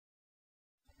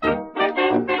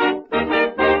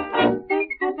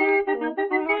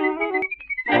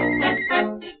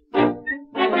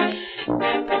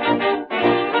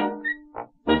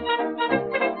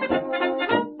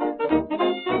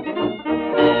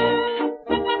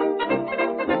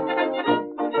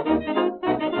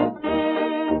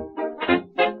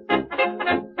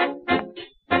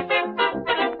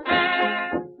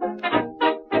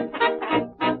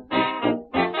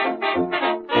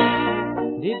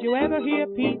Did you ever hear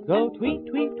Pete go tweet,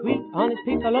 tweet, tweet on his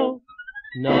piccolo?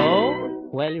 No?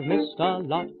 Well, you've missed a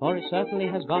lot, for he certainly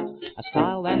has got a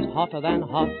style that's hotter than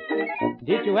hot.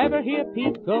 Did you ever hear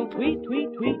Pete go tweet,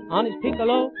 tweet, tweet on his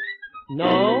piccolo?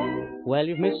 No? Well,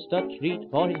 you've missed a treat,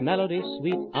 for his melodies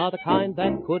sweet are the kind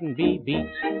that couldn't be beat.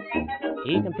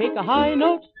 He can pick a high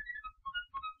note,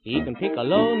 he can pick a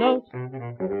low note,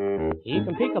 he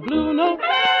can pick a blue note,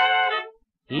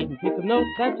 he can pick a note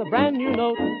that's a brand new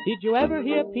note. Did you ever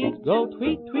hear Pete go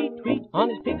tweet, tweet, tweet on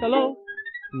his piccolo?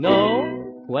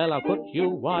 No? Well, I'll put you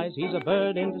wise, he's a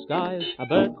bird in disguise, a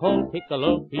bird called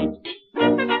Piccolo Pete.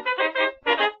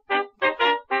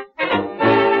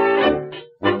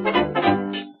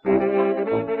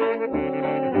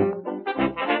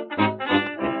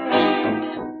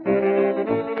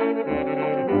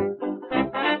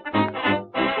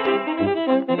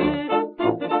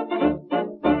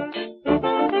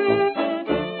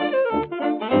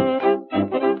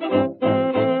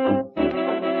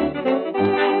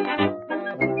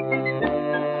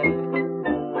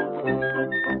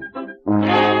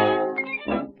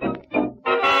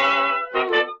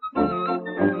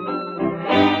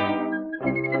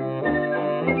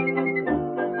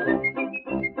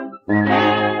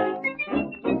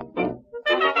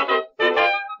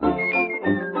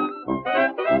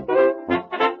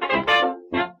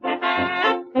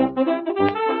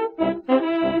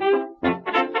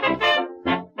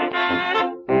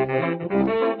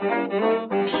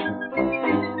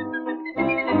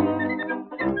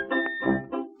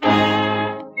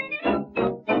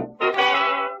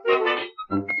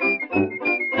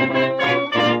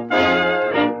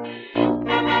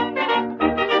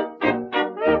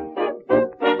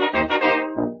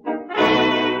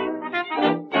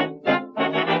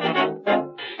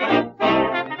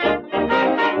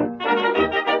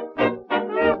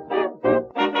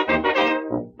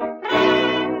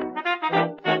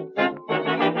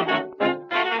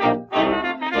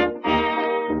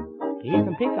 He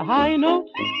can pick a high note,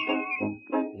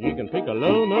 he can pick a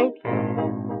low note,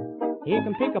 he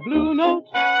can pick a blue note,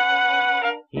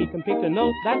 he can pick a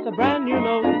note that's a brand new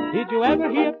note. Did you ever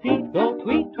hear Pete go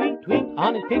tweet, tweet, tweet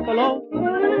on his piccolo?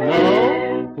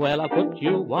 No? Well, I'll put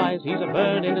you wise, he's a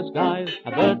bird in disguise,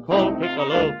 a bird called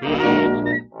Piccolo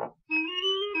Pete.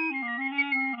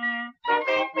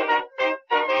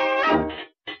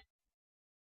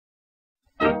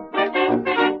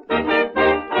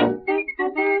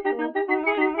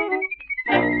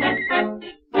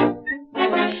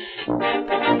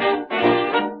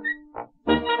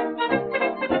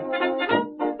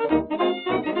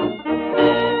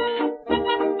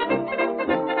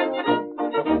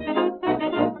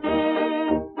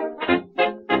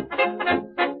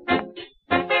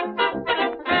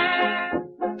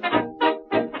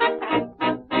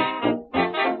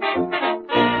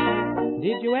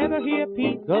 Did you ever hear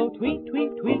Pete go tweet,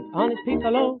 tweet, tweet on his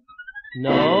piccolo?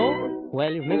 No?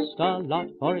 Well, you've missed a lot,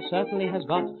 for he certainly has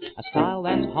got a style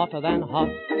that's hotter than hot.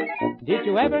 Did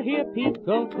you ever hear Pete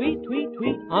go tweet, tweet,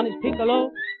 tweet on his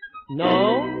piccolo?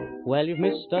 No? Well, you've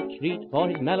missed a treat, for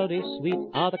his melodies sweet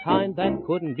are the kind that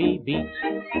couldn't be beat.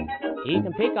 He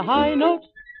can pick a high note,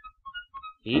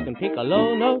 he can pick a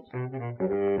low note,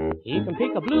 he can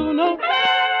pick a blue note,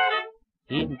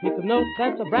 he can pick a note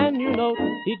that's a brand new note.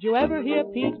 Did you ever hear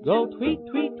Pete go tweet,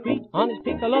 tweet, tweet on his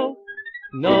piccolo?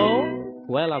 No?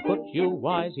 Well, I'll put you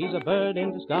wise, he's a bird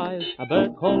in disguise, a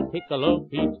bird called Piccolo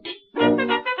Pete.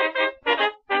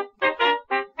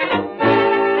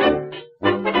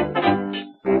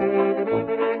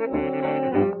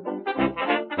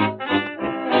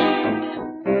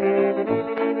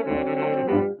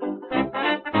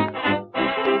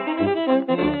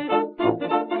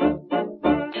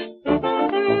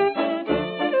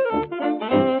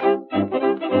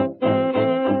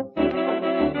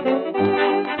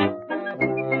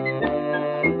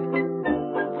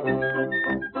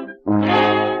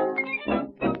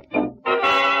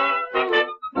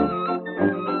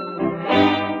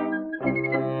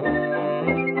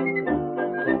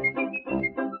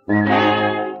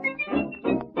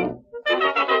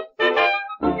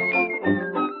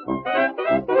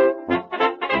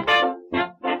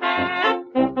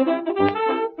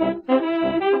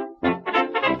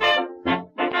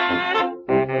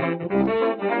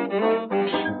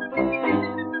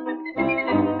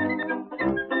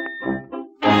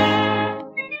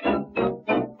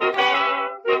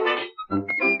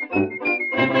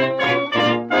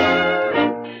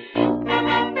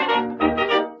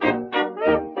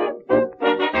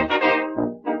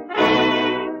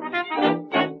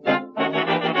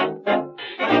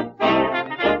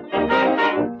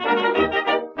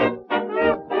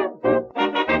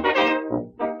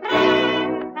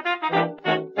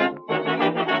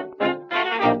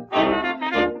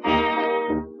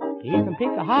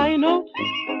 a high note.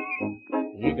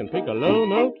 He can pick a low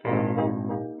note.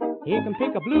 He can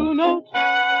pick a blue note.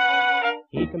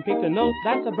 He can pick a note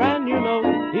that's a brand new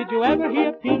note. Did you ever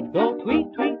hear Pete go tweet,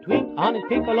 tweet, tweet on his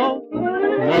piccolo?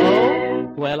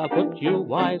 No? Well, I'll put you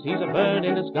wise. He's a bird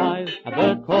in disguise, a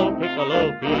bird called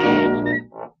Piccolo Pete.